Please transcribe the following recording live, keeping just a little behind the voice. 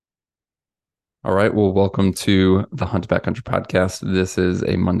All right. Well, welcome to the Hunt Backcountry podcast. This is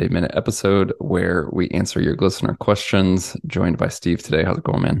a Monday Minute episode where we answer your listener questions. Joined by Steve today. How's it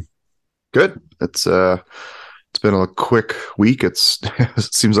going, man? Good. It's been a quick week. It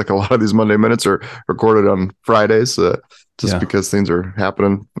seems like a lot of these Monday minutes are recorded on Fridays, just Yeah. because things are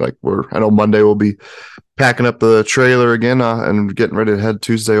happening. I know Monday we'll be packing up the trailer again, and getting ready to head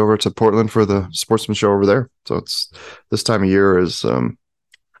Tuesday over to Portland for the Sportsman show over there. So it's this time of year is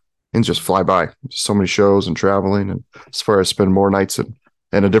things just fly by. Just so many shows and traveling, and as far as spend more nights in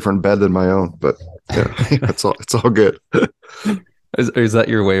a different bed than my own. But yeah, it's all good. Is that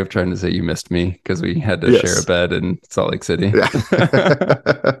your way of trying to say you missed me because we had to share a Yes. bed in Salt Lake City? Yeah.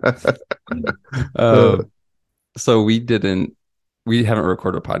 uh, so we haven't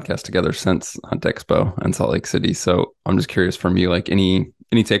recorded a podcast together since Hunt Expo in Salt Lake City. So I'm just curious from you, like any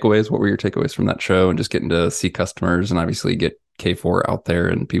takeaways? What were your takeaways from that show and just getting to see customers and obviously get K4 out there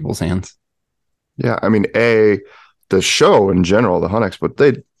in people's hands? Yeah, I mean, the show in general, the Hunt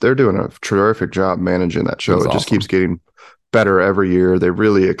Expo, they're doing a terrific job managing that It show. was It just keeps awesome. getting better every year. They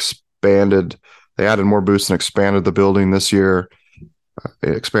really expanded. They added more booths and expanded the building this year.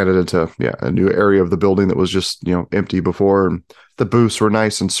 They expanded into a new area of the building that was just empty before, and the booths were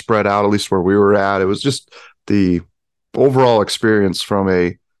nice and spread out. At least where we were at, it was just the overall experience from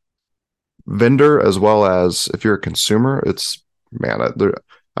a vendor as well as if you're a consumer. It's man,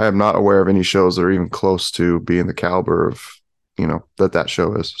 I am not aware of any shows that are even close to being the caliber of that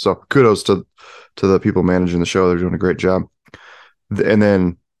show is. So kudos to the people managing the show. They're doing a great job. And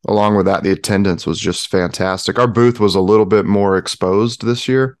then along with that, the attendance was just fantastic. Our booth was a little bit more exposed this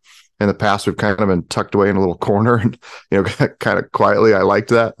year. In the past, we've kind of been tucked away in a little corner and kind of quietly. I liked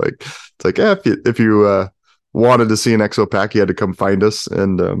that. Like it's like if you wanted to see an exo pack, you had to come find us.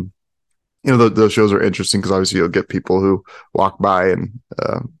 And those shows are interesting because obviously you'll get people who walk by and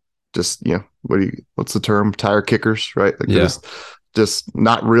just what's the term, tire kickers, right? Like they're Yeah. just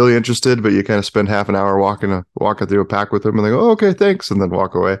not really interested, but you kind of spend half an hour walking through a pack with them, and they go, "Oh, okay, thanks," and then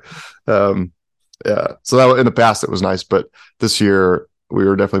walk away. um yeah, so that in the past it was nice, but this year we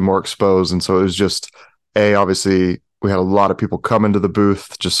were definitely more exposed, and so it was just obviously we had a lot of people come into the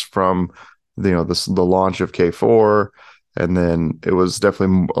booth just from the launch of K4, and then it was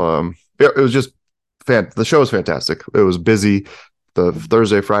definitely it was just the show was fantastic. It was busy. The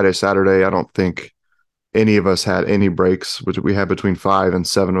Thursday, Friday, Saturday, I don't think any of us had any breaks, which we had between 5 and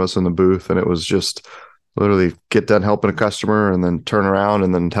 7 of us in the booth. And it was just literally get done helping a customer and then turn around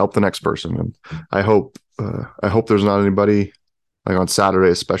and then help the next person. And I hope there's not anybody like on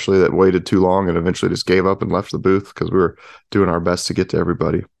Saturday, especially, that waited too long and eventually just gave up and left the booth, because we were doing our best to get to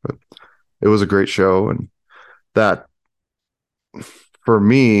everybody. But it was a great show. And that, for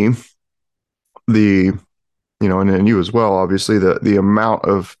me, the and you as well, obviously, the amount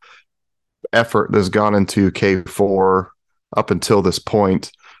of effort that's gone into K4 up until this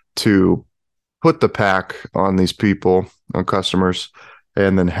point to put the pack on these people, on customers,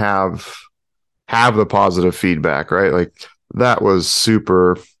 and then have the positive feedback, right? Like that was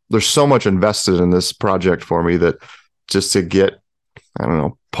super. There's so much invested in this project for me that just to get, I don't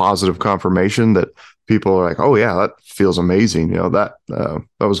know, positive confirmation that people are like, oh yeah, that feels amazing. That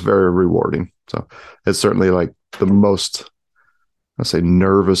was very rewarding. So it's certainly like the most, I say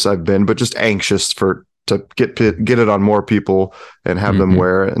nervous I've been, but just anxious to get it on more people and have them Hmm.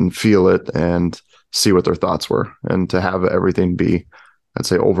 wear it and feel it and see what their thoughts were, and to have everything be, I'd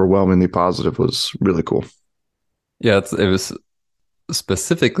say, overwhelmingly positive was really cool. Yeah, it was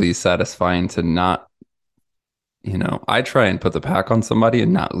specifically satisfying to not, I try and put the pack on somebody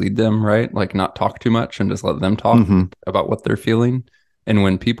and not lead them, right? Like not talk too much and just let them talk Mm-hmm. about what they're feeling. And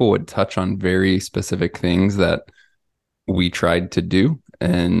when people would touch on very specific things that we tried to do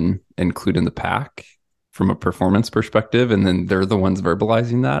and include in the pack from a performance perspective, and then they're the ones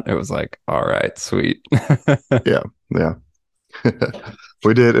verbalizing that, it was like, all right, sweet. Yeah, yeah.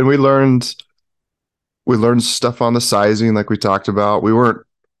 We did, and we learned stuff on the sizing, like we talked about. We weren't.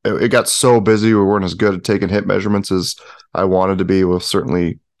 It got so busy, we weren't as good at taking hip measurements as I wanted to be. We'll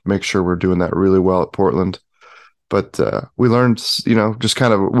certainly make sure we're doing that really well at Portland. But we learned, just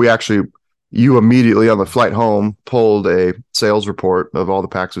kind of, you immediately on the flight home pulled a sales report of all the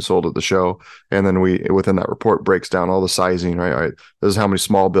packs we sold at the show. And then within that report, breaks down all the sizing, right? All right, this is how many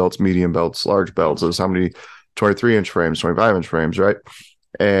small belts, medium belts, large belts. This is how many 23-inch frames, 25-inch frames, right?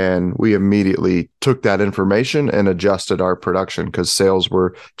 And we immediately took that information and adjusted our production, because sales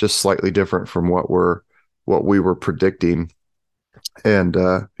were just slightly different from what we were predicting. And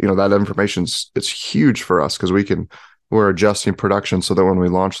that information's it's huge for us, because we're adjusting production so that when we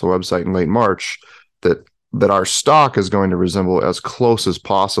launch the website in late March, that that our stock is going to resemble as close as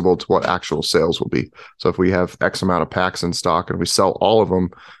possible to what actual sales will be. So if we have X amount of packs in stock and we sell all of them,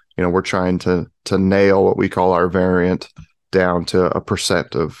 we're trying to nail what we call our variant down to a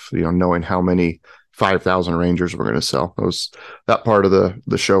percent of, knowing how many 5,000 Rangers we're going to sell. That part of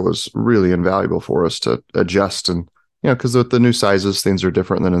the show was really invaluable for us to adjust, and because with the new sizes, things are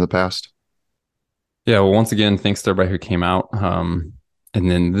different than in the past. Yeah, well, once again, thanks to everybody who came out. And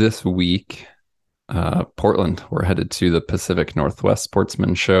then this week, Portland, we're headed to the Pacific Northwest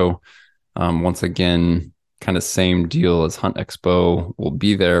Sportsman Show. Once again, kind of same deal as Hunt Expo. We'll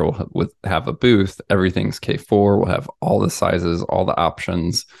be there. We'll have a booth. Everything's K4. We'll have all the sizes, all the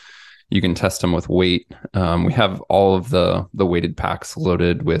options. You can test them with weight. We have all of the weighted packs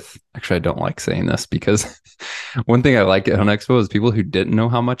loaded with. Actually, I don't like saying this because one thing I like at Hunt Expo is people who didn't know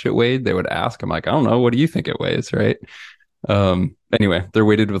how much it weighed. They would ask. I'm like, I don't know. What do you think it weighs? Right. Anyway, they're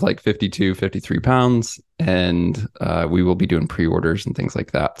weighted with like 52, 53 pounds, and we will be doing pre-orders and things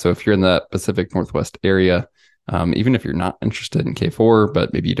like that. So if you're in the Pacific Northwest area, even if you're not interested in K4,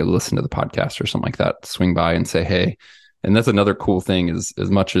 but maybe you did listen to the podcast or something like that, swing by and say, hey. And that's another cool thing is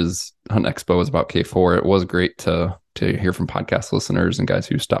as much as Hunt Expo is about K4, it was great to hear from podcast listeners and guys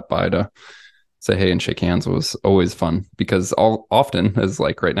who stopped by to say hey and shake hands. Was always fun because often, as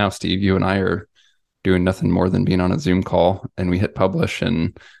like right now, Steve, you and I are doing nothing more than being on a Zoom call and we hit publish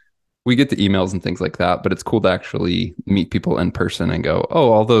and we get the emails and things like that, but it's cool to actually meet people in person and go,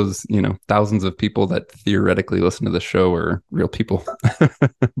 oh, all those, thousands of people that theoretically listen to the show are real people.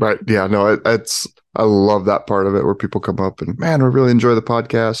 Right. Yeah, no, I love that part of it where people come up and, man, we really enjoy the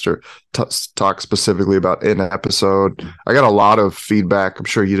podcast or talk specifically about an episode. I got a lot of feedback. I'm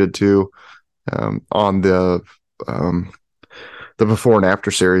sure you did too, on the before and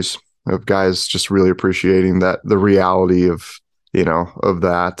after series of guys just really appreciating the reality of, of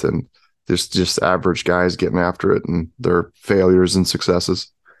that, and just average guys getting after it and their failures and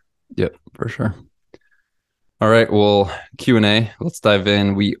successes. Yep, for sure. All right, well, Q&A, let's dive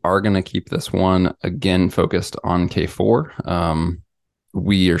in. We are going to keep this one, again, focused on K4.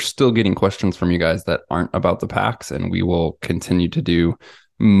 We are still getting questions from you guys that aren't about the packs, and we will continue to do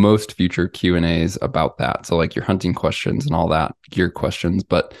most future Q&As about that. So like your hunting questions and all that, gear questions,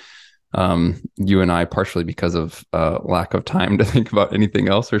 but you and I, partially because of lack of time to think about anything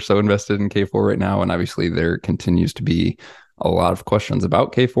else, are so invested in K4 right now. And obviously there continues to be a lot of questions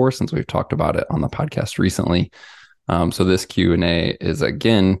about K4 since we've talked about it on the podcast recently. So this Q&A is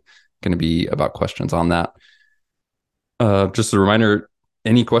again going to be about questions on that. Just a reminder,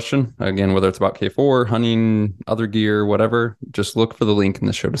 any question, again, whether it's about K4, hunting, other gear, whatever, just look for the link in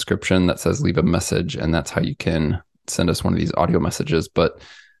the show description that says leave a message, and that's how you can send us one of these audio messages. But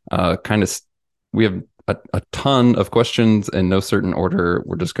we have a ton of questions in no certain order.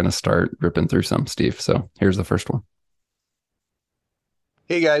 We're just going to start ripping through some, Steve. So here's the first one.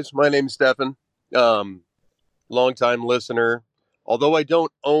 Hey guys, my name's Stefan. Longtime listener. Although I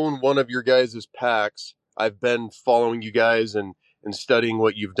don't own one of your guys' packs, I've been following you guys and studying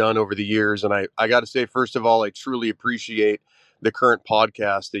what you've done over the years. And I got to say, first of all, I truly appreciate the current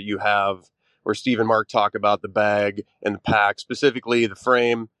podcast that you have where Steve and Mark talk about the bag and the pack, specifically the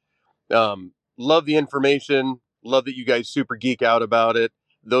frame. Love the information. Love that you guys super geek out about it.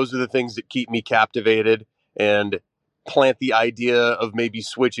 Those are the things that keep me captivated and plant the idea of maybe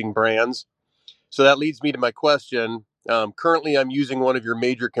switching brands. So that leads me to my question. Currently, I'm using one of your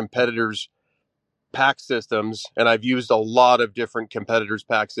major competitors' pack systems, and I've used a lot of different competitors'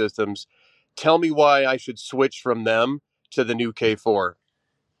 pack systems. Tell me why I should switch from them to the new K4.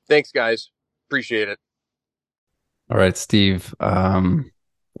 Thanks, guys. Appreciate it. All right, Steve.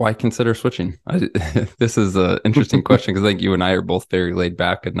 Why consider switching? This is an interesting question because I think you and I are both very laid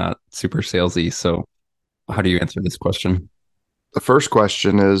back and not super salesy. So how do you answer this question? The first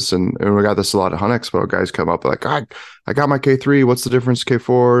question is, and we got this a lot at Hunt Expo, guys come up like, I got my K3. What's the difference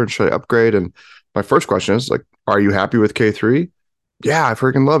K4? And should I upgrade? And my first question is like, are you happy with K3? Yeah, I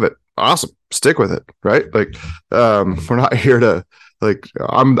freaking love it. Awesome. Stick with it. Right. Like, we're not here to like,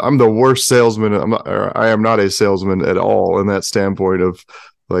 I'm the worst salesman. I am not a salesman at all in that standpoint of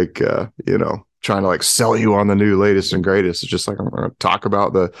like, trying to like sell you on the new latest and greatest. It's just like, I'm going to talk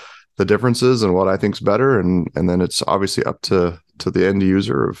about the differences and what I think's better. And then it's obviously up to the end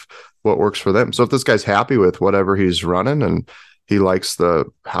user of what works for them. So if this guy's happy with whatever he's running and he likes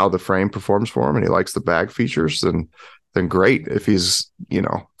how the frame performs for him and he likes the bag features, then great. If he's,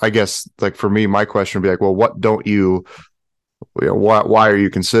 I guess like for me, my question would be like, well, what don't why are you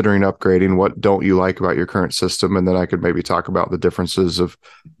considering upgrading? What don't you like about your current system? And then I could maybe talk about the differences of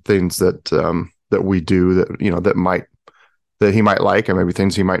things that we do that he might like, and maybe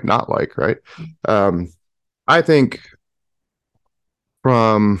things he might not like. Right. I think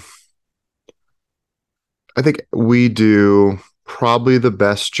from I think we do probably the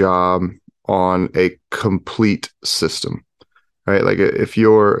best job on a complete system, right? Like if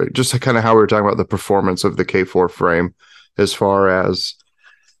you're just kind of how we were talking about the performance of the K4 frame, as far as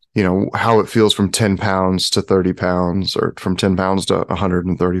how it feels from 10 pounds to 30 pounds or from 10 pounds to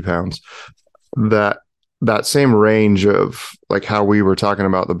 130 pounds. That that same range of like how we were talking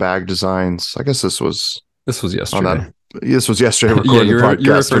about the bag designs. I guess this was on that. yesterday. This was yesterday Yeah, recording the you're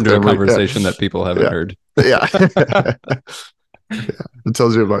podcast referring with to a Emery. conversation that people haven't Yeah. heard. Yeah. It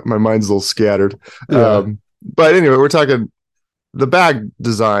tells you my mind's a little scattered. Yeah. But anyway, we're talking the bag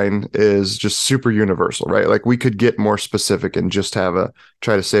design is just super universal, right? Like we could get more specific and just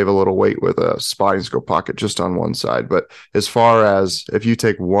try to save a little weight with a spotting scope pocket just on one side. But as far as if you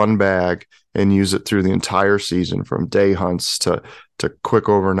take one bag and use it through the entire season, from day hunts to quick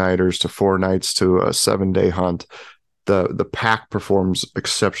overnighters to 4 nights to a 7-day hunt, the pack performs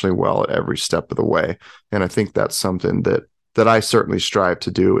exceptionally well at every step of the way. And I think that's something that I certainly strive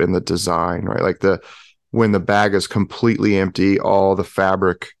to do in the design, right? Like when the bag is completely empty, all the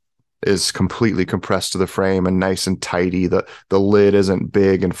fabric is completely compressed to the frame and nice and tidy. The lid isn't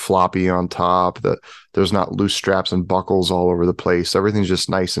big and floppy on top. There's not loose straps and buckles all over the place. Everything's just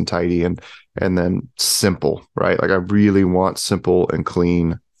nice and tidy and then simple, right? Like I really want simple and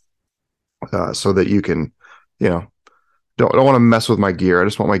clean, so that you can, you know, don't want to mess with my gear. I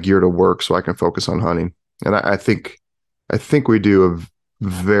just want my gear to work so I can focus on hunting. And I think we do a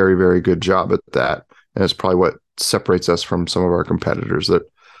very, very good job at that. And it's probably what separates us from some of our competitors that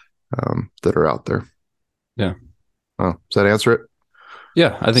are out there. Yeah. Oh, does that answer it?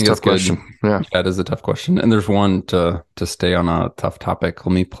 Yeah, I think It's a it's tough good. question. Yeah. Yeah, it is a tough question. And there's one to stay on a tough topic.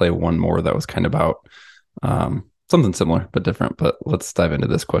 Let me play one more that was kind of about something similar but different. But let's dive into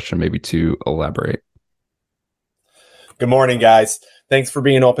this question maybe to elaborate. Good morning, guys. Thanks for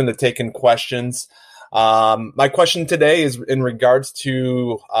being open to taking questions. My question today is in regards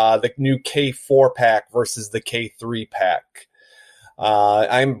to the new K4 pack versus the K3 pack.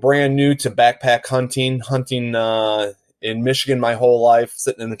 I'm brand new to backpack hunting in Michigan my whole life.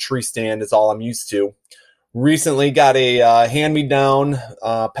 Sitting in a tree stand is all I'm used to. Recently got a hand-me-down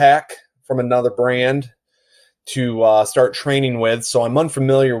pack from another brand to start training with, so I'm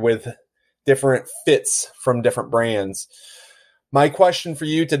unfamiliar with different fits from different brands. My question for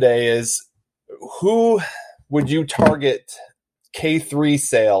you today is, who would you target K3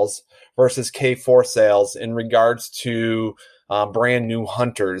 sales versus K4 sales in regards to brand new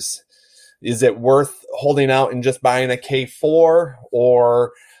hunters? Is it worth holding out and just buying a K4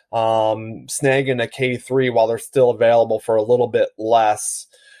 or snagging a K3 while they're still available for a little bit less,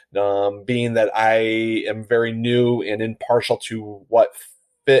 being that I am very new and impartial to what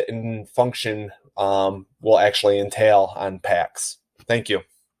fit and function will actually entail on packs? Thank you.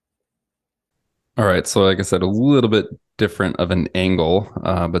 All right. So like I said, a little bit different of an angle,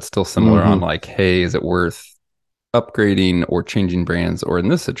 but still similar on like, hey, is it worth upgrading or changing brands? Or in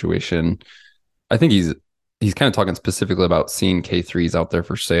this situation, I think he's kind of talking specifically about seeing K3s out there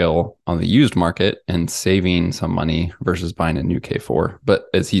for sale on the used market and saving some money versus buying a new K4. But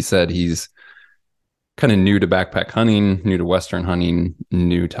as he said, he's kind of new to backpack hunting, new to Western hunting,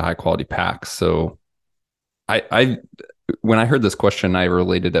 new to high quality packs. So I when I heard this question, I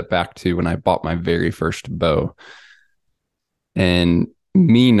related it back to when I bought my very first bow, and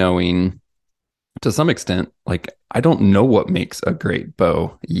me knowing to some extent, like I don't know what makes a great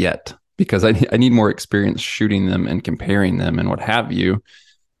bow yet because I need more experience shooting them and comparing them and what have you.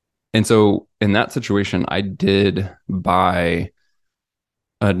 And so in that situation, I did buy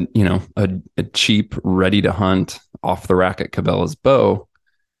a cheap, ready to hunt off the rack at Cabela's bow,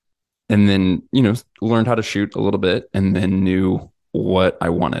 and then, learned how to shoot a little bit and then knew what I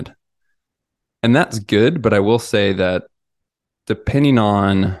wanted. And that's good. But I will say that depending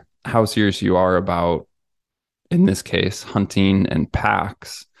on how serious you are about, in this case, hunting and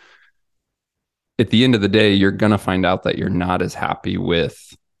packs, at the end of the day, you're going to find out that you're not as happy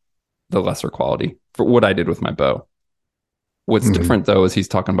with the lesser quality for what I did with my bow. What's different, though, is he's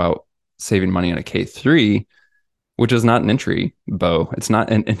talking about saving money on a K3, which is not an entry bow. It's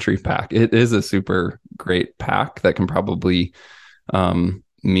not an entry pack. It is a super great pack that can probably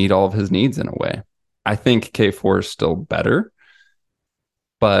meet all of his needs in a way. I think K4 is still better.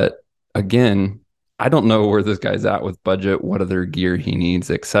 But again, I don't know where this guy's at with budget, what other gear he needs,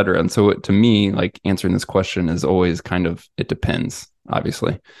 etc. And so to me, like answering this question is always kind of, it depends,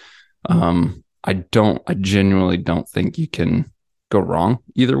 obviously. I genuinely don't think you can go wrong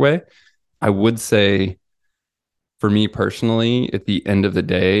either way. I would say for me personally, at the end of the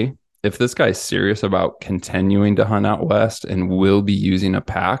day, if this guy's serious about continuing to hunt out west and will be using a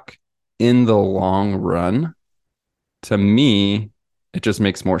pack in the long run, to me, it just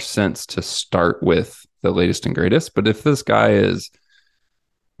makes more sense to start with the latest and greatest. But if this guy is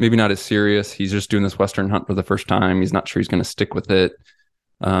maybe not as serious, he's just doing this Western hunt for the first time, he's not sure he's going to stick with it,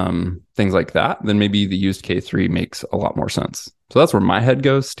 things like that, then maybe the used K3 makes a lot more sense. So that's where my head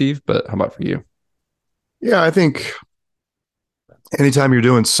goes, Steve. But how about for you? Yeah, I think anytime you're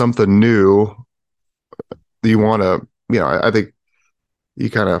doing something new, you want to, I think you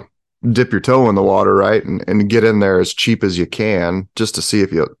kind of dip your toe in the water, right? And get in there as cheap as you can just to see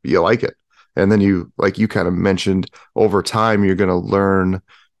if you like it. And then you, like you kind of mentioned, over time, you're going to learn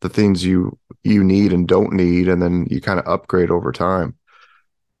the things you need and don't need. And then you kind of upgrade over time.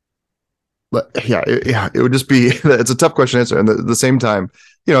 But it would just be, it's a tough question to answer. And at the same time,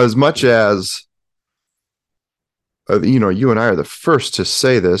 as much as, you and I are the first to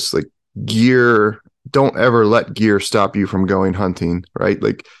say this, like gear, don't ever let gear stop you from going hunting, right?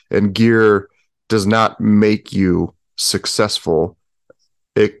 Like, and gear does not make you successful.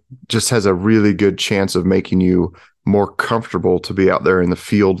 It just has a really good chance of making you more comfortable to be out there in the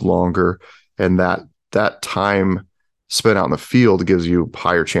field longer. And that time spent out in the field gives you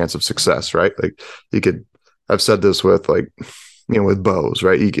higher chance of success, right? Like I've said this with with bows,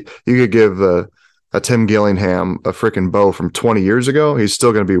 right? You could give a Tim Gillingham a freaking bow from 20 years ago. He's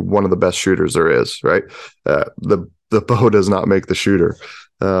still going to be one of the best shooters there is, right? The bow does not make the shooter.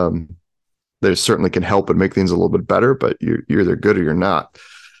 They certainly can help and make things a little bit better, but you're either good or you're not.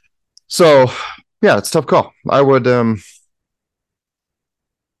 So yeah, it's a tough call. I would, if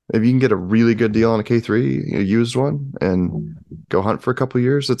you can get a really good deal on a K3, a used one, and go hunt for a couple of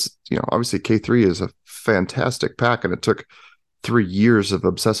years, it's, obviously K3 is a fantastic pack, and it took 3 years of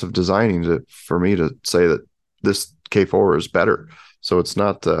obsessive designing for me to say that this K4 is better. So it's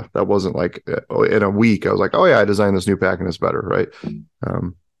not, that wasn't like in a week, I was like, oh yeah, I designed this new pack and it's better. Right.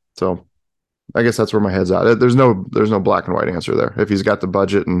 So I guess that's where my head's at. There's no black and white answer there. If he's got the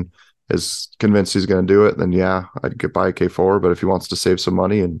budget and is convinced he's going to do it, then yeah, I'd get buy a K4. But if he wants to save some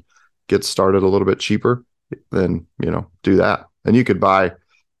money and get started a little bit cheaper, then, do that. And you could buy,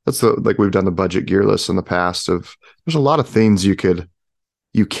 like we've done the budget gear list in the past of, there's a lot of things you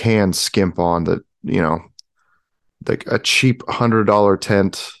can skimp on that, like a cheap $100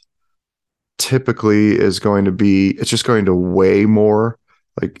 tent typically is going to be, it's just going to weigh more.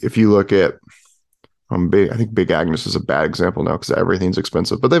 Like if you look at, I think Big Agnes is a bad example now because everything's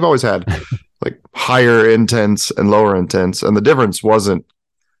expensive, but they've always had like higher intents and lower intents. And the difference wasn't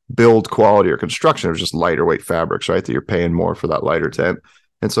build quality or construction. It was just lighter weight fabrics, right? That you're paying more for that lighter tent.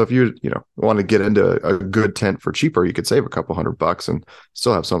 And so if you want to get into a good tent for cheaper, you could save a couple $100 and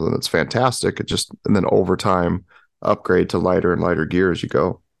still have something that's fantastic. And then over time upgrade to lighter and lighter gear as you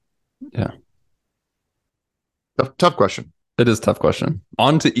go. Yeah. Tough question. It is a tough question.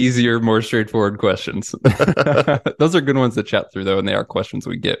 On to easier, more straightforward questions. Those are good ones to chat through, though, and they are questions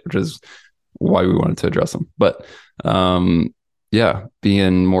we get, which is why we wanted to address them. But yeah,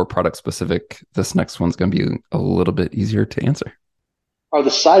 being more product specific, this next one's going to be a little bit easier to answer. Are the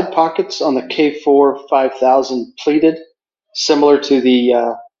side pockets on the K4 5000 pleated, similar to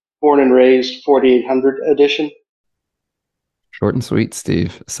the Born and Raised 4800 edition? Short and sweet,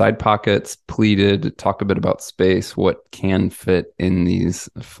 Steve. Side pockets, pleated. Talk a bit about space. What can fit in these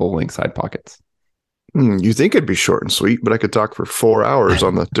full-length side pockets? You think it'd be short and sweet, but I could talk for 4 hours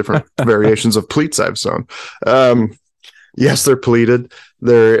on the different variations of pleats I've sewn. Yes, they're pleated.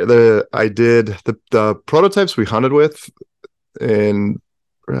 I did the prototypes we hunted with in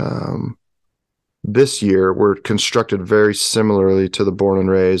this year were constructed very similarly to the Born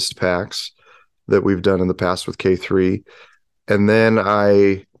and Raised packs that we've done in the past with K3. And then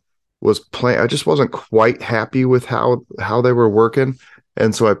I just wasn't quite happy with how they were working.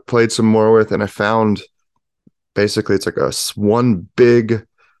 And so I played some more with, and I found basically it's like one big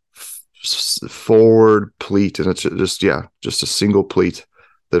forward pleat. And it's just a single pleat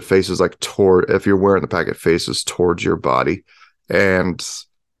that faces like if you're wearing the pack, it faces towards your body. And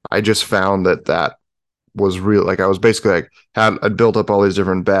I just found that was real. Like I was basically like I'd built up all these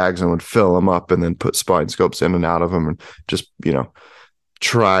different bags and would fill them up and then put spine scopes in and out of them and just,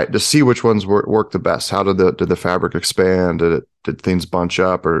 try to see which ones work the best. How did the fabric expand? Did things bunch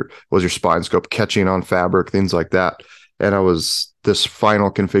up, or was your spine scope catching on fabric? Things like that. And this final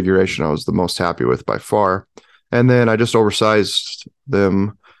configuration I was the most happy with by far. And then I just oversized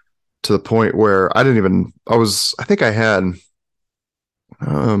them to the point where I'm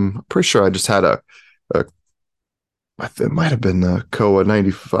pretty sure I just had it might have been the Koa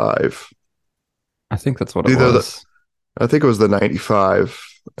 95. I think that's what it was. I think it was the 95.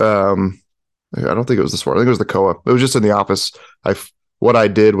 I don't think it was the Sport. I think it was the Koa. It was just in the office. What I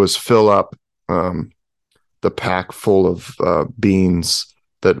did was fill up the pack full of beans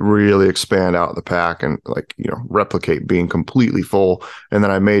that really expand out the pack and replicate being completely full. And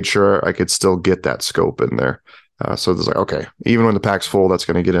then I made sure I could still get that scope in there. So there's like, okay, even when the pack's full, that's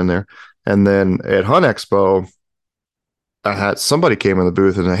going to get in there. And then at Hunt Expo, I had somebody came in the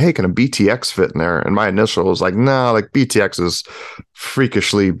booth and said, hey, can a BTX fit in there? And my initial was like, nah, like BTX is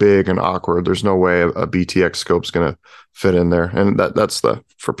freakishly big and awkward. There's no way a BTX scope's going to fit in there. And that's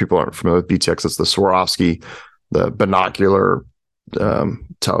for people who aren't familiar with BTX, it's the Swarovski, the binocular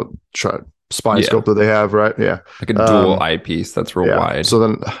spine scope that they have, right? Yeah. Like a dual eyepiece that's real wide. So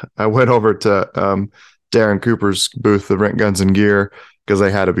then I went over to Darren Cooper's booth, the Rent Guns and Gear, because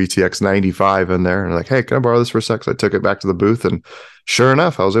they had a BTX 95 in there. And like, hey, can I borrow this for a sec? So I took it back to the booth, and sure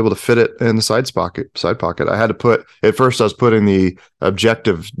enough, I was able to fit it in the side pocket. I had to at first I was putting the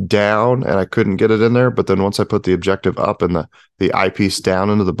objective down and I couldn't get it in there. But then once I put the objective up and the eyepiece down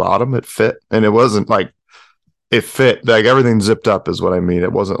into the bottom, it fit. And it wasn't like, it fit, like everything zipped up is what I mean.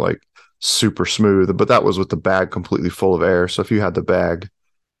 It wasn't like super smooth, but that was with the bag completely full of air. So if you had the bag,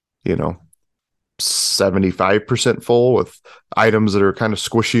 75% full with items that are kind of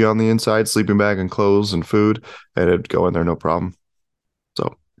squishy on the inside, sleeping bag and clothes and food, and it'd go in there no problem.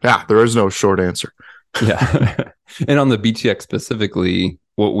 So yeah, there is no short answer. Yeah. And on the BTX specifically,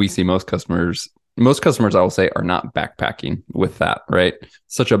 what we see most customers I will say are not backpacking with that, right?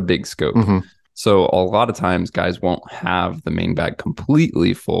 Such a big scope. Mm-hmm. So a lot of times guys won't have the main bag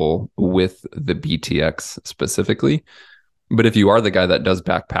completely full with the BTX specifically. But if you are the guy that does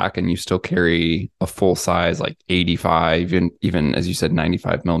backpack and you still carry a full size, like 85, and even as you said,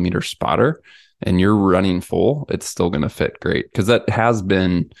 95 millimeter spotter, and you're running full, it's still going to fit great. Because that has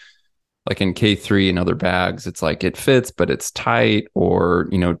been like in K3 and other bags, it's like it fits, but it's tight, or,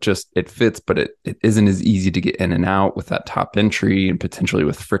 just it fits, but it isn't as easy to get in and out with that top entry and potentially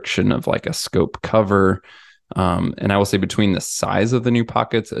with friction of like a scope cover. And I will say between the size of the new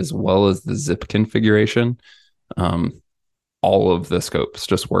pockets as well as the zip configuration, all of the scopes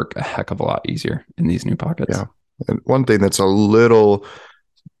just work a heck of a lot easier in these new pockets. Yeah. And one thing that's a little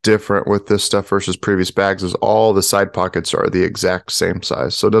different with this stuff versus previous bags is all the side pockets are the exact same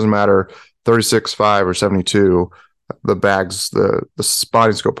size. So it doesn't matter 36, 5 or 72, the bags, the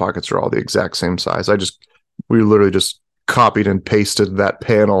spotting scope pockets are all the exact same size. We literally just copied and pasted that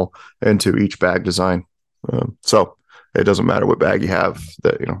panel into each bag design. So it doesn't matter what bag you have,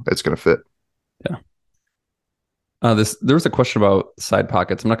 that, it's going to fit. Yeah. There was a question about side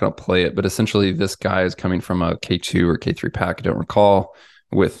pockets. I'm not going to play it, but essentially this guy is coming from a K2 or K3 pack, I don't recall,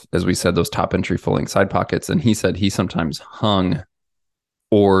 with, as we said, those top entry full-length side pockets. And he said he sometimes hung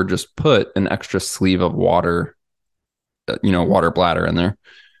or just put an extra sleeve of water, water bladder in there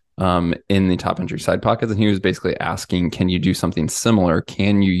in the top entry side pockets. And he was basically asking, can you do something similar?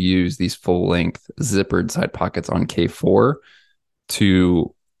 Can you use these full-length zippered side pockets on K4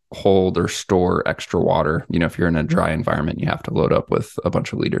 to hold or store extra water? If you're in a dry environment, you have to load up with a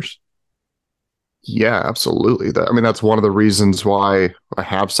bunch of liters. Yeah, absolutely. That's one of the reasons why I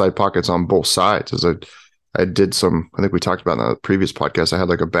have side pockets on both sides. Is I did I think we talked about in the previous podcast, I had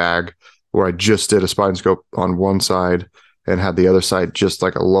like a bag where I just did a spine scope on one side and had the other side just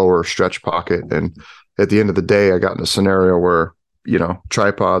like a lower stretch pocket. And at the end of the day, I got in a scenario where,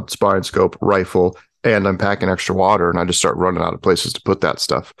 tripod, spine scope, rifle, and I'm packing extra water, and I just start running out of places to put that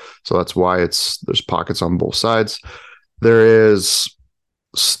stuff. So that's why there's pockets on both sides. There is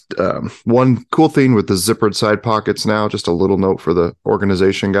one cool thing with the zippered side pockets now, just a little note for the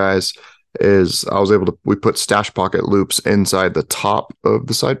organization guys, is we put stash pocket loops inside the top of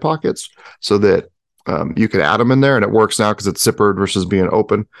the side pockets so that you could add them in there, and it works now because it's zippered versus being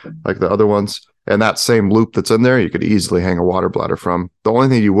open like the other ones. And that same loop that's in there, you could easily hang a water bladder from. The only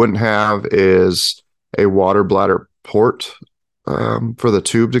thing you wouldn't have is a water bladder port for the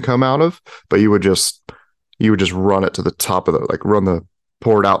tube to come out of, but you would just run it to the top of run the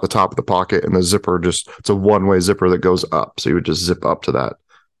port out the top of the pocket, and the zipper it's a one-way zipper that goes up. So you would just zip up to that,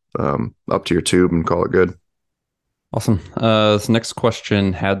 up to your tube and call it good. Awesome. This next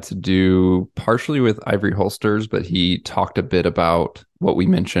question had to do partially with ivory holsters, but he talked a bit about what we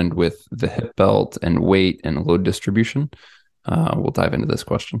mentioned with the hip belt and weight and load distribution. We'll dive into this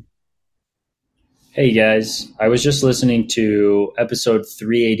question. Hey guys, I was just listening to episode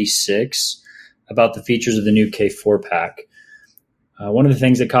 386 about the features of the new K4 pack. One of the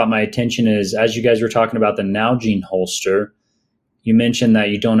things that caught my attention is, as you guys were talking about the Nalgene holster, you mentioned that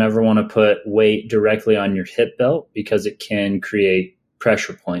you don't ever want to put weight directly on your hip belt because it can create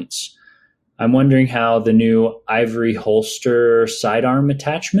pressure points. I'm wondering how the new ivory holster sidearm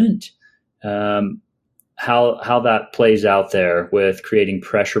attachment, how that plays out there with creating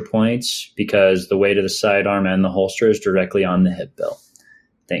pressure points, because the weight of the sidearm and the holster is directly on the hip belt.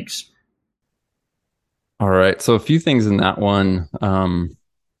 Thanks. All right. So a few things in that one.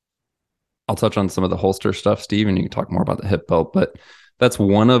 I'll touch on some of the holster stuff, Steve, and you can talk more about the hip belt. But that's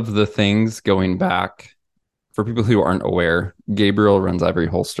one of the things going back for people who aren't aware. Gabriel runs Ivory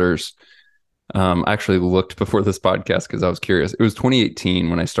Holsters. I actually looked before this podcast because I was curious. It was 2018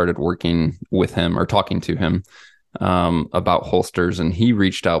 when I started working with him or talking to him about holsters. And he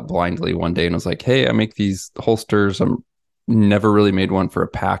reached out blindly one day and was like, hey, I make these holsters. I'm never really made one for a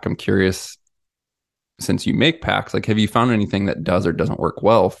pack. I'm curious, since you make packs, like, have you found anything that does or doesn't work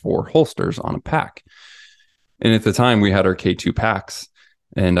well for holsters on a pack? And at the time we had our K2 packs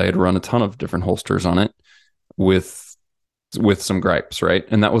and I had run a ton of different holsters on it with some gripes, right?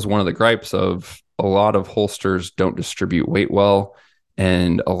 And that was one of the gripes of a lot of holsters don't distribute weight well.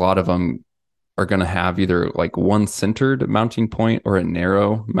 And a lot of them are going to have either like one centered mounting point or a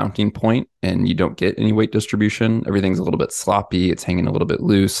narrow mounting point, and you don't get any weight distribution. Everything's a little bit sloppy. It's hanging a little bit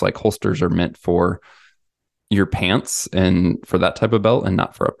loose. Like, holsters are meant for your pants and for that type of belt and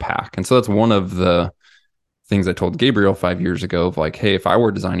not for a pack. And so that's one of the things I told Gabriel 5 years ago of like, hey, if I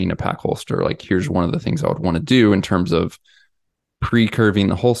were designing a pack holster, like, here's one of the things I would want to do in terms of pre-curving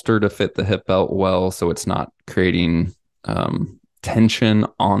the holster to fit the hip belt well, so it's not creating tension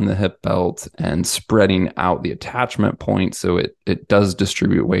on the hip belt, and spreading out the attachment point so it does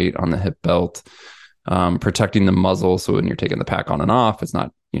distribute weight on the hip belt, protecting the muzzle so when you're taking the pack on and off, it's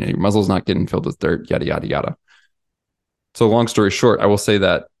not, your muzzle's not getting filled with dirt, yada, yada, yada. So long story short, I will say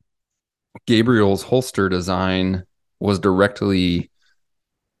that Gabriel's holster design was directly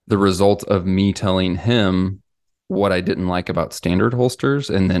the result of me telling him what I didn't like about standard holsters,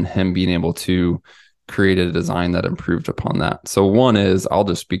 and then him being able to create a design that improved upon that. So one is, I'll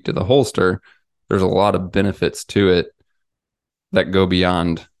just speak to the holster. There's a lot of benefits to it that go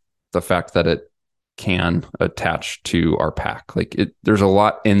beyond the fact that it can attach to our pack. Like, there's a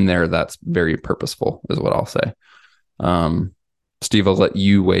lot in there that's very purposeful, is what I'll say. Steve, I'll let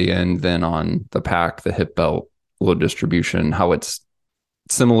you weigh in then on the pack, the hip belt, load distribution, how it's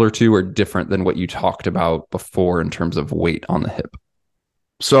similar to or different than what you talked about before in terms of weight on the hip.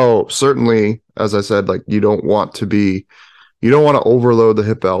 So certainly, as I said, like, you don't want to overload the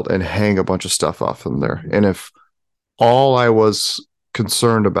hip belt and hang a bunch of stuff off in there. And if all I was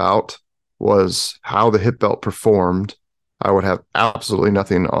concerned about was how the hip belt performed, I would have absolutely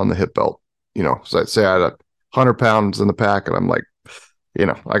nothing on the hip belt. So I'd say I had 100 pounds in the pack and I'm like,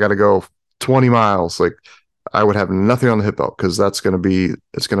 I got to go 20 miles. Like, I would have nothing on the hip belt because it's going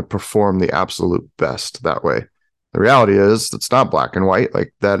to perform the absolute best that way. The reality is it's not black and white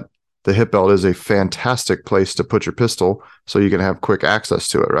like that. The hip belt is a fantastic place to put your pistol so you can have quick access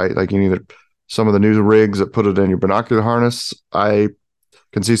to it, right? Like, you need some of the new rigs that put it in your binocular harness. I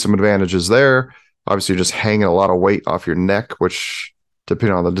can see some advantages there. Obviously, you're just hanging a lot of weight off your neck, which,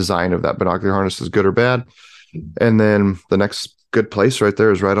 depending on the design of that binocular harness, is good or bad. And then the next good place right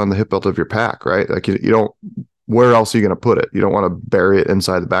there is right on the hip belt of your pack, right? Like, you don't, where else are you going to put it? You don't want to bury it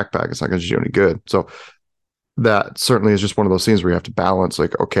inside the backpack. It's not going to do you any good. So that certainly is just one of those things where you have to balance,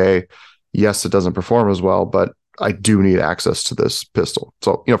 like, okay, yes, it doesn't perform as well, but I do need access to this pistol.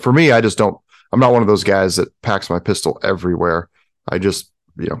 So, for me, I'm not one of those guys that packs my pistol everywhere. I just,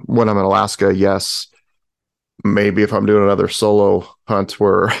 when I'm in Alaska, yes, maybe if I'm doing another solo hunt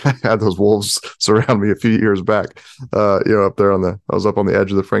where I had those wolves surround me a few years back, up there I was up on the edge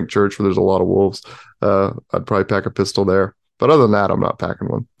of the Frank Church where there's a lot of wolves. I'd probably pack a pistol there, but other than that, I'm not packing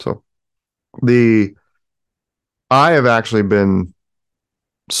one. So I have actually been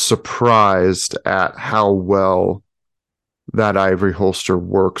surprised at how well that ivory holster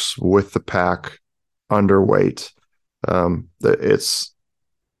works with the pack underweight.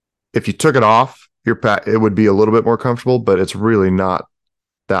 If you took it off your pack, it would be a little bit more comfortable, but it's really not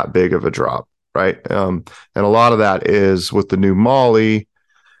that big of a drop, right? And a lot of that is with the new MOLLE.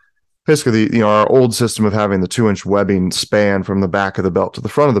 Basically, our old system of having the 2-inch webbing span from the back of the belt to the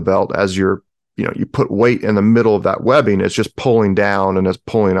front of the belt, as you put weight in the middle of that webbing, it's just pulling down and it's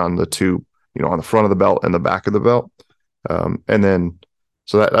pulling on the two, on the front of the belt and the back of the belt. And then,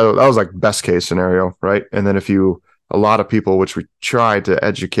 so that was like best case scenario, right? And then a lot of people, which we try to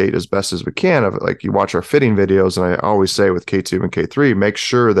educate as best as we can of it, like, you watch our fitting videos, and I always say with K2 and K3, make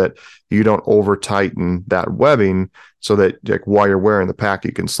sure that you don't over tighten that webbing so that, like, while you're wearing the pack,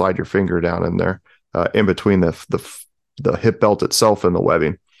 you can slide your finger down in there, in between the hip belt itself and the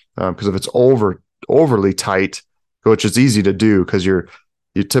webbing. Because if it's overly tight, which is easy to do because you're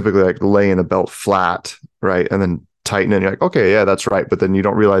you typically like laying the belt flat, right? And then tighten it. You're like, okay, yeah, that's right. But then you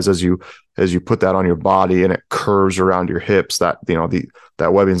don't realize as you put that on your body and it curves around your hips, that, you know,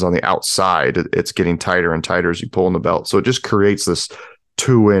 that webbing's on the outside, it's getting tighter and tighter as you pull in the belt. So it just creates this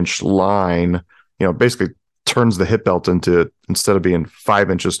 2-inch line, you know, basically turns the hip belt into, instead of being 5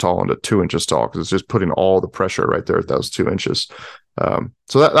 inches tall, into 2 inches tall, because it's just putting all the pressure right there at those 2 inches.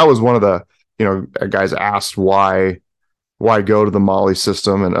 So that was one of the, you know, guys asked why go to the MOLLE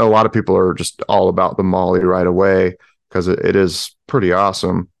system, and a lot of people are just all about the MOLLE right away because it is pretty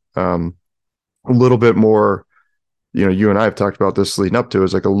awesome. A little bit more, you know, you and I have talked about this leading up to,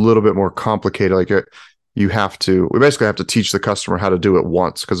 is like a little bit more complicated. Like we basically have to teach the customer how to do it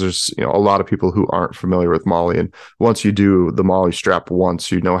once, because there's, you know, a lot of people who aren't familiar with MOLLE, and once you do the MOLLE strap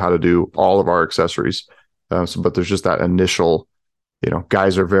once, you know how to do all of our accessories. But there's just that initial, you know,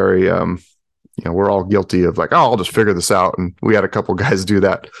 guys are very, you know, we're all guilty of like, oh, I'll just figure this out. And we had a couple guys do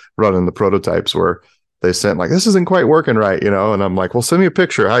that running the prototypes where they sent like, this isn't quite working right, you know? And I'm like, well, send me a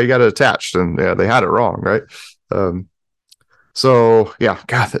picture how you got it attached. And yeah, they had it wrong. Right. So yeah,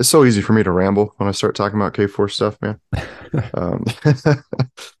 God, it's so easy for me to ramble when I start talking about K4 stuff, man.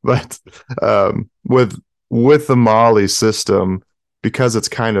 But with the MOLLE system, because it's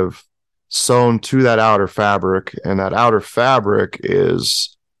kind of sewn to that outer fabric, and that outer fabric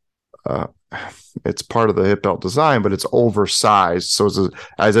is, it's part of the hip belt design, but it's oversized. So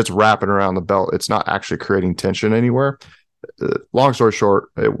as it's wrapping around the belt, it's not actually creating tension anywhere. Long story short,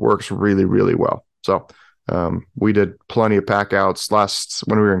 it works really, really well. So we did plenty of pack outs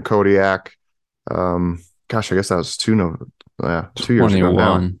when we were in Kodiak. Gosh, I guess that was 2 years ago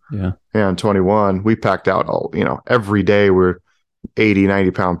now. Yeah. In 21, we packed out every day. We're 80,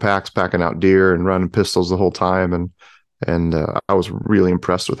 90 pound packs packing out deer and running pistols the whole time. And I was really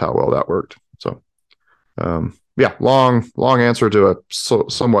impressed with how well that worked. So, long answer to a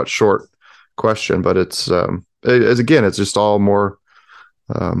somewhat short question, but it's just all more.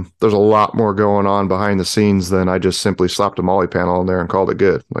 There's a lot more going on behind the scenes than I just simply slapped a MOLLE panel in there and called it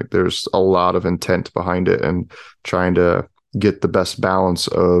good. Like there's a lot of intent behind it and trying to get the best balance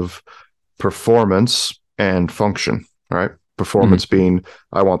of performance and function, right? Performance being,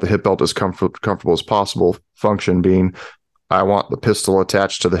 I want the hip belt as comfortable as possible. Function being, I want the pistol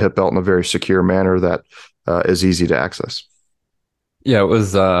attached to the hip belt in a very secure manner that is easy to access. Yeah, it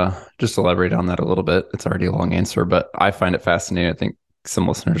was just elaborate on that a little bit. It's already a long answer, but I find it fascinating. I think some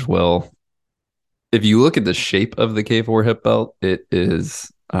listeners will. If you look at the shape of the K4 hip belt, it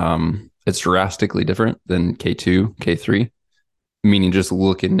is it's drastically different than K2, K3, meaning just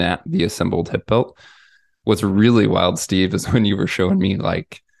looking at the assembled hip belt. What's really wild, Steve, is when you were showing me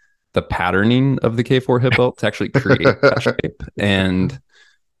like the patterning of the K4 hip belt to actually create that shape. And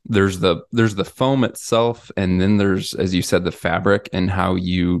there's the foam itself, and then there's, as you said, the fabric and how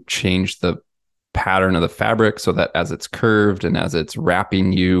you change the pattern of the fabric so that as it's curved and as it's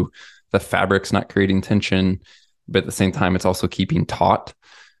wrapping you, the fabric's not creating tension, but at the same time, it's also keeping taut,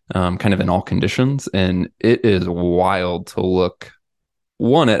 kind of in all conditions. And it is wild to look,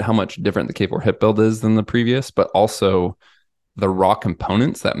 one, at how much different the K4 hip belt is than the previous, but also the raw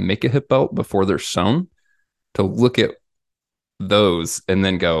components that make a hip belt before they're sewn, to look at those and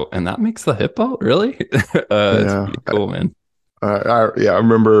then go, and that makes the hip belt? Really? It's pretty cool, man. I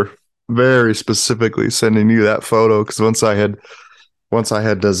remember very specifically sending you that photo, because once I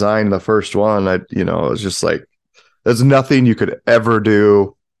had designed the first one, it was just like, there's nothing you could ever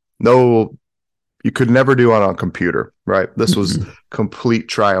do. No, you could never do on a computer, right? This was complete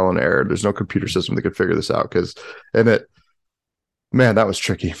trial and error. There's no computer system that could figure this out, man, that was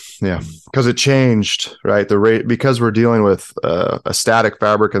tricky. Yeah. Because it changed, right? The rate, because we're dealing with a static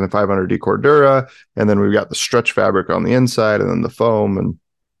fabric in the 500D Cordura, and then we've got the stretch fabric on the inside, and then the foam, and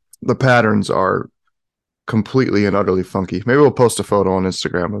the patterns are completely and utterly funky. Maybe we'll post a photo on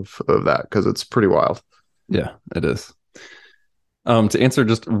Instagram of that, because it's pretty wild. Yeah, it is. To answer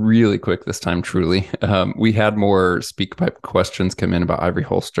just really quick this time, truly, we had more SpeakPipe questions come in about Ivory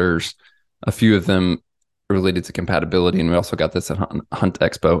holsters. A few of them related to compatibility, and we also got this at Hunt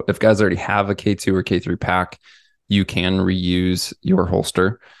Expo. If guys already have a K2 or K3 pack, you can reuse your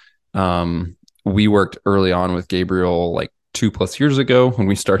holster. We worked early on with Gabriel like 2+ years ago when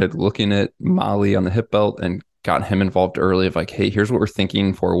we started looking at MOLLE on the hip belt, and got him involved early of like, hey, here's what we're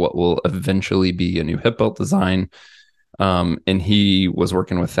thinking for what will eventually be a new hip belt design. And he was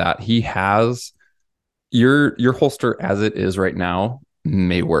working with that. He has your holster as it is right now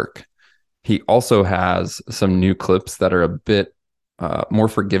may work. He also has some new clips that are a bit more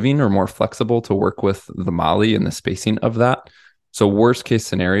forgiving or more flexible to work with the MOLLE and the spacing of that. So worst case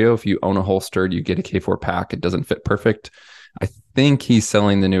scenario, if you own a holster, you get a K4 pack, it doesn't fit perfect. I think he's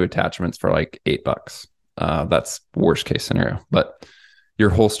selling the new attachments for like $8. That's worst case scenario. But your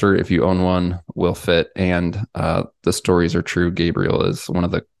holster, if you own one, will fit. And the stories are true. Gabriel is one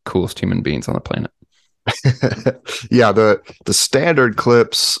of the coolest human beings on the planet. Yeah, the standard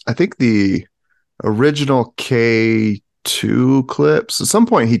clips, I think the original K2 clips, at some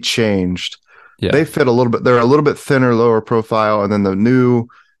point he changed. Yeah. They fit a little bit, they're a little bit thinner, lower profile, and then the new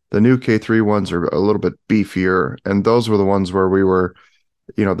K3 ones are a little bit beefier. And those were the ones where we were,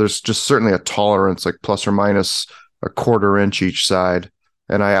 there's just certainly a tolerance, like plus or minus a quarter inch each side.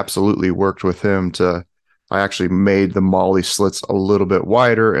 And I absolutely worked with him I actually made the MOLLE slits a little bit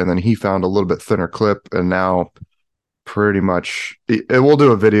wider, and then he found a little bit thinner clip. And now pretty much we'll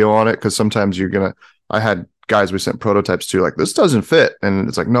do a video on it, because sometimes I had guys we sent prototypes to like, this doesn't fit. And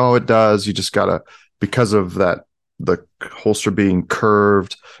it's like, no, it does. You just gotta, because of that, the holster being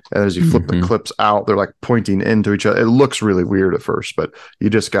curved, and as you flip the clips out, they're like pointing into each other. It looks really weird at first, but you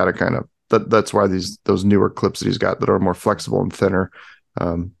just got to kind of, that's why those newer clips that he's got that are more flexible and thinner,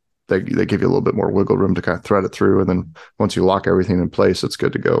 they give you a little bit more wiggle room to kind of thread it through. And then once you lock everything in place, it's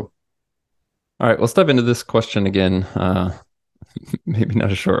good to go. All right, let's dive into this question again. Maybe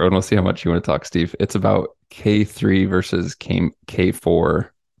not a short one. We'll see how much you want to talk, Steve. It's about K3 versus K4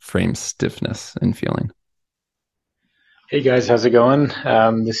 frame stiffness and feeling. Hey guys, how's it going?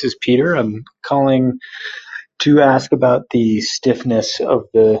 This is Peter. I'm calling to ask about the stiffness of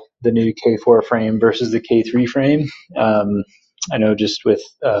the new K4 frame versus the K3 frame. I know just with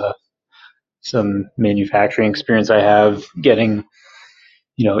some manufacturing experience I have, getting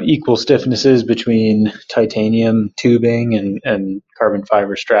equal stiffnesses between titanium tubing and carbon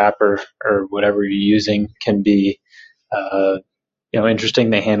fiber strap or whatever you're using can be interesting.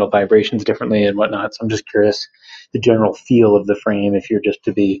 They handle vibrations differently and whatnot. So I'm just curious the general feel of the frame, if you're just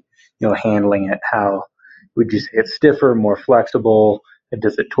to be handling it, how would you say it's stiffer, more flexible, and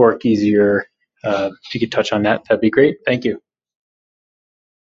does it torque easier? If you could touch on that, that'd be great. Thank you.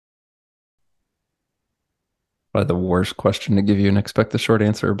 Probably the worst question to give you and expect the short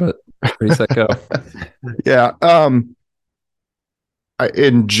answer, but ready, set, go. Yeah.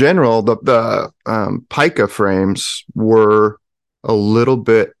 In general, the Pika frames were a little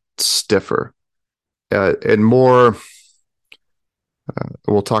bit stiffer and more.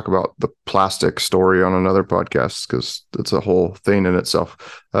 We'll talk about the plastic story on another podcast, because it's a whole thing in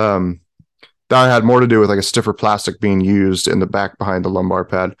itself. That had more to do with like a stiffer plastic being used in the back behind the lumbar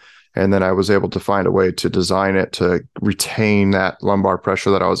pad. And then I was able to find a way to design it to retain that lumbar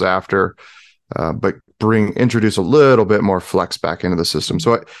pressure that I was after, but introduce a little bit more flex back into the system.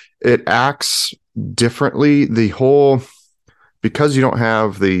 So it acts differently. Because you don't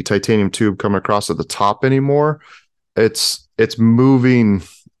have the titanium tube coming across at the top anymore, it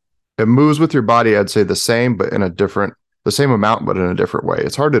moves with your body, I'd say the same, but the same amount, but in a different way.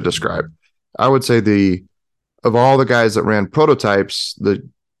 It's hard to describe. I would say of all the guys that ran prototypes, the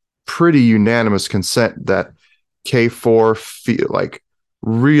pretty unanimous consent that K4 feel like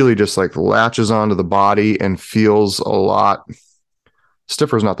really just like latches onto the body and feels a lot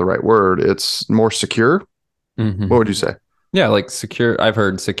stiffer is not the right word. It's more secure. Mm-hmm. What would you say? Yeah, like secure. I've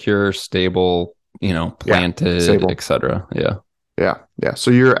heard secure, stable, planted, etc. Yeah.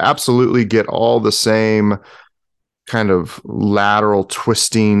 So you're absolutely get all the same kind of lateral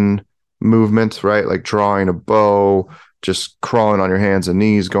twisting movement, right? Like drawing a bow, just crawling on your hands and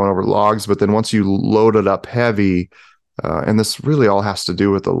knees, going over logs. But then once you load it up heavy, and this really all has to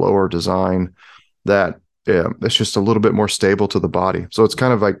do with the lower design, that it's just a little bit more stable to the body. So it's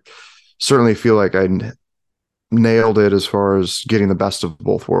kind of like, certainly feel like I nailed it as far as getting the best of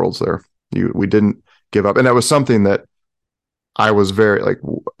both worlds there. We didn't give up. And that was something that I was very like,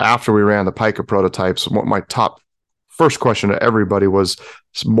 after we ran the Pika prototypes, what my top first question to everybody was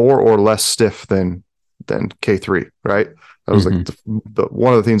more or less stiff than K3, right? That was like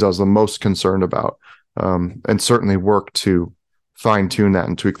one of the things I was the most concerned about, and certainly worked to fine tune that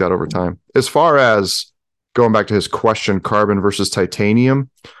and tweak that over time. As far as going back to his question, carbon versus titanium,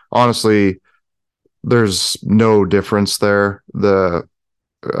 honestly, there's no difference there. The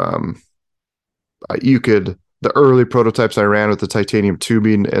early prototypes I ran with the titanium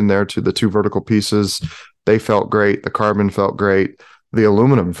tubing in there to the two vertical pieces, they felt great. The carbon felt great. The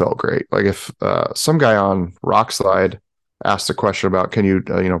aluminum felt great. Like if some guy on Rockslide asked a question about, can you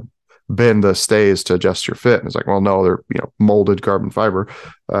bend the stays to adjust your fit? And it's like, well, no, they're molded carbon fiber,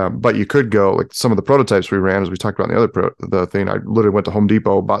 but you could go like some of the prototypes we ran, as we talked about in the thing. I literally went to Home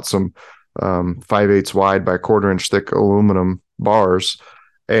Depot, bought some 5/8 wide by 1/4 inch thick aluminum bars,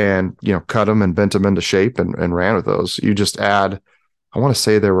 and cut them and bent them into shape and ran with those. You just add, I want to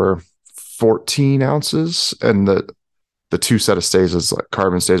say there were 14 ounces, and the two set of stays is like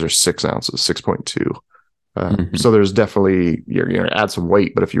carbon stays are 6 ounces, 6.2. So there's definitely, you're going to add some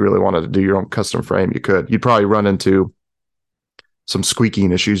weight, but if you really wanted to do your own custom frame, you could. You'd probably run into some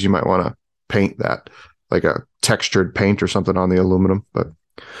squeaking issues. You might want to paint that, like a textured paint or something on the aluminum. But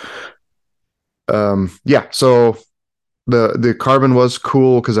yeah, so the carbon was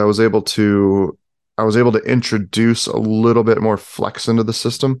cool because I was able to introduce a little bit more flex into the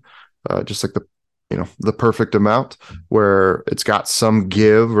system, just like the perfect amount where it's got some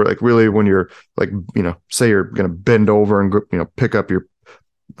give, or like really when you're like, say you're going to bend over and, pick up your,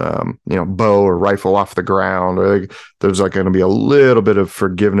 bow or rifle off the ground, or like, there's like going to be a little bit of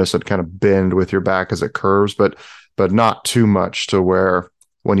forgiveness and kind of bend with your back as it curves, but not too much to where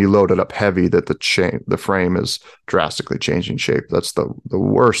when you load it up heavy that the frame is drastically changing shape. That's the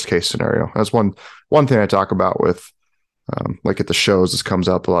worst case scenario. That's one thing I talk about with, like at the shows, this comes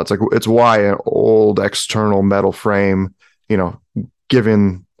up a lot. It's why an old external metal frame,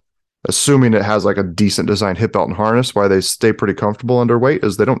 assuming it has like a decent design hip belt and harness, why they stay pretty comfortable under weight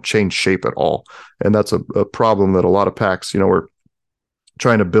is they don't change shape at all. And that's a problem that a lot of packs, we're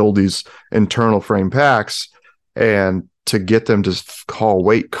trying to build these internal frame packs, and to get them to haul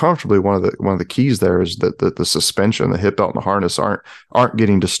weight comfortably, one of the keys there is that the suspension, the hip belt and the harness aren't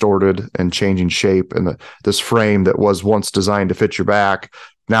getting distorted and changing shape. And this frame that was once designed to fit your back,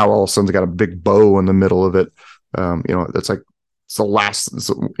 now all of a sudden it's got a big bow in the middle of it. That's like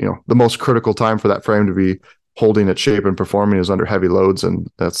the most critical time for that frame to be holding its shape and performing is under heavy loads, and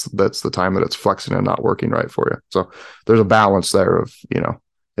that's the time that it's flexing and not working right for you. So there's a balance there of,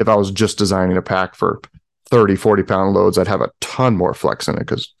 if I was just designing a pack for 30, 40 pound loads, I'd have a ton more flex in it,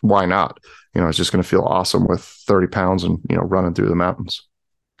 because why not? It's just going to feel awesome with 30 pounds and, running through the mountains.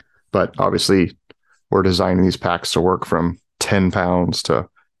 But obviously we're designing these packs to work from 10 pounds to,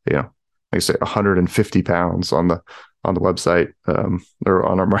 like I say, 150 pounds on the website, or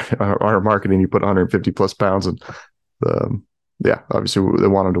on our marketing, you put 150 plus pounds, and obviously they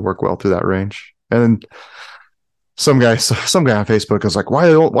want them to work well through that range. And some guy on Facebook is like, why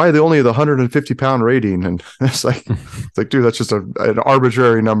are they only the 150 pound rating? And it's like, dude, that's just an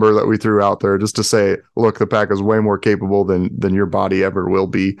arbitrary number that we threw out there just to say, look, the pack is way more capable than your body ever will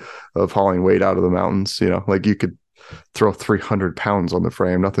be of hauling weight out of the mountains. Like you could throw 300 pounds on the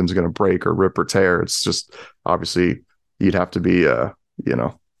frame, nothing's going to break or rip or tear. It's just, obviously you'd have to be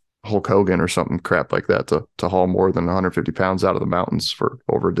Hulk Hogan or something crap like that to haul more than 150 pounds out of the mountains for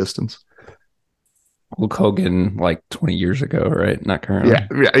over a distance. Hulk Hogan like 20 years ago, right? Not currently. Yeah.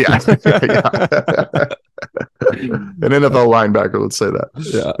 An NFL linebacker, let's say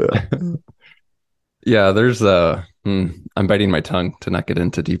that. Yeah. There's I'm biting my tongue to not get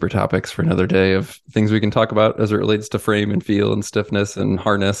into deeper topics for another day of things we can talk about as it relates to frame and feel and stiffness and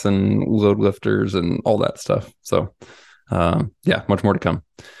harness and load lifters and all that stuff. So much more to come.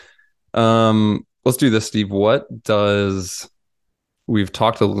 Let's do this, Steve. We've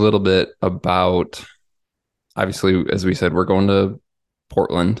talked a little bit about, obviously, as we said, we're going to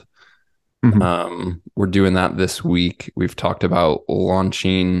Portland. Mm-hmm. We're doing that this week. We've talked about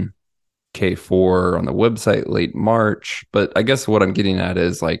launching K4 on the website late March, but I guess what I'm getting at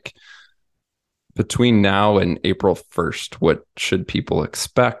is, like, between now and April 1st, what should people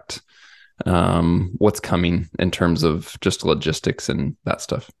expect? What's coming in terms of just logistics and that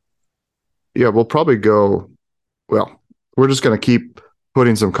stuff? Yeah, we'll probably we're just going to keep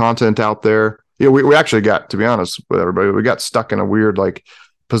putting some content out there. We actually got, to be honest with everybody, we got stuck in a weird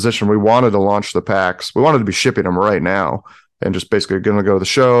position. We wanted to launch the packs. We wanted to be shipping them right now and just basically going to go to the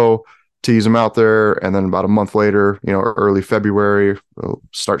show, tease them out there, and then about a month later, early February, we'll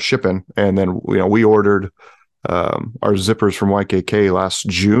start shipping. And then we ordered our zippers from YKK last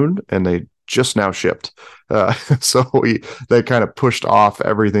June, and they just now shipped. So they kind of pushed off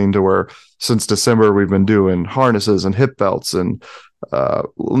everything to where since December we've been doing harnesses and hip belts and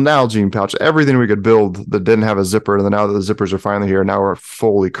Nalgene pouch, everything we could build that didn't have a zipper. And then now that the zippers are finally here, now we're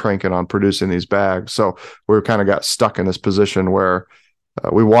fully cranking on producing these bags. So we kind of got stuck in this position where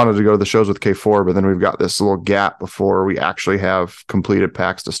we wanted to go to the shows with K4, but then we've got this little gap before we actually have completed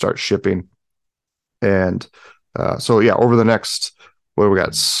packs to start shipping. And over the next, we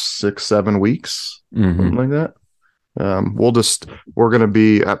got 6-7 weeks, something like that. We're going to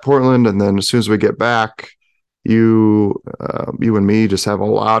be at Portland, and then as soon as we get back, you and me just have a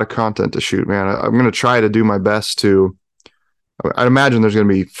lot of content to shoot, man. I'm going to try to do my best I'd imagine there's going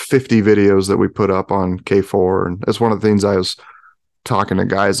to be 50 videos that we put up on K4. And that's one of the things I was talking to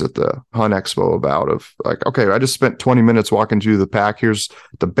guys at the Hunt Expo about of like, okay, I just spent 20 minutes walking through the pack. Here's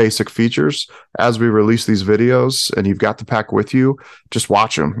the basic features. As we release these videos and you've got the pack with you, just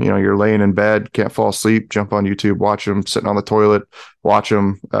watch them. You know, you're laying in bed, can't fall asleep, jump on YouTube, watch them, sitting on the toilet, watch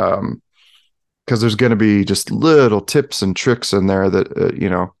them. Because there's going to be just little tips and tricks in there that, you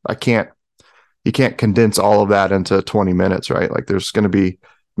know, you can't condense all of that into 20 minutes, right? Like there's going to be,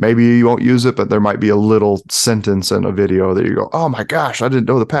 maybe you won't use it, but there might be a little sentence in a video that you go, oh my gosh, I didn't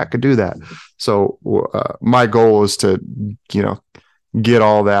know the pack could do that. So my goal is to, you know, get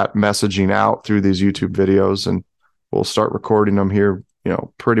all that messaging out through these YouTube videos, and we'll start recording them here, you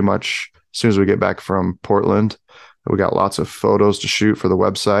know, pretty much as soon as we get back from Portland. We got lots of photos to shoot for the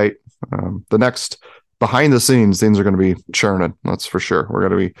website. The next behind the scenes things are going to be churning. That's for sure. We're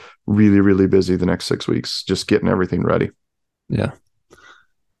going to be really, really busy the next 6 weeks, just getting everything ready. Yeah.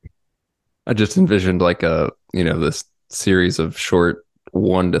 I just envisioned like this series of short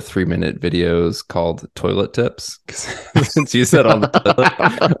 1 to 3 minute videos called toilet tips. Since you said on the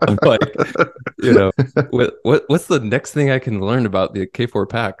toilet, I'm like, you know, what's the next thing I can learn about the K4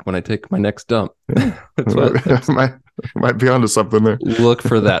 pack when I take my next dump? might be onto something there. Look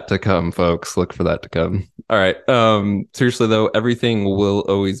for that to come, folks. Look for that to come. All right. Seriously though, everything will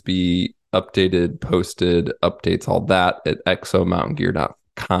always be updated, posted, updates, all that at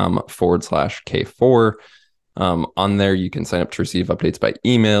exomountaingear.com/K4. On there, you can sign up to receive updates by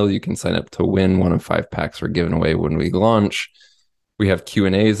email. You can sign up to win one of 5 packs we're giving away when we launch. We have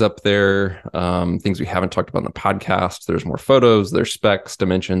Q&As up there, things we haven't talked about in the podcast. There's more photos, there's specs,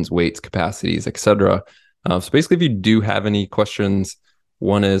 dimensions, weights, capacities, etc. So basically, if you do have any questions,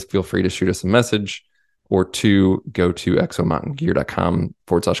 one is feel free to shoot us a message, or 2, go to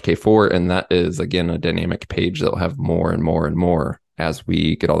exomountaingear.com/K4. And that is, again, a dynamic page that will have more and more and more as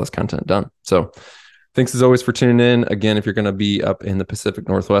we get all this content done. So thanks as always for tuning in. Again, if you're going to be up in the Pacific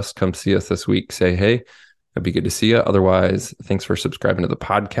Northwest, come see us this week. Say hey. It'd be good to see you. Otherwise, thanks for subscribing to the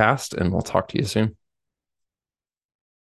podcast, and we'll talk to you soon.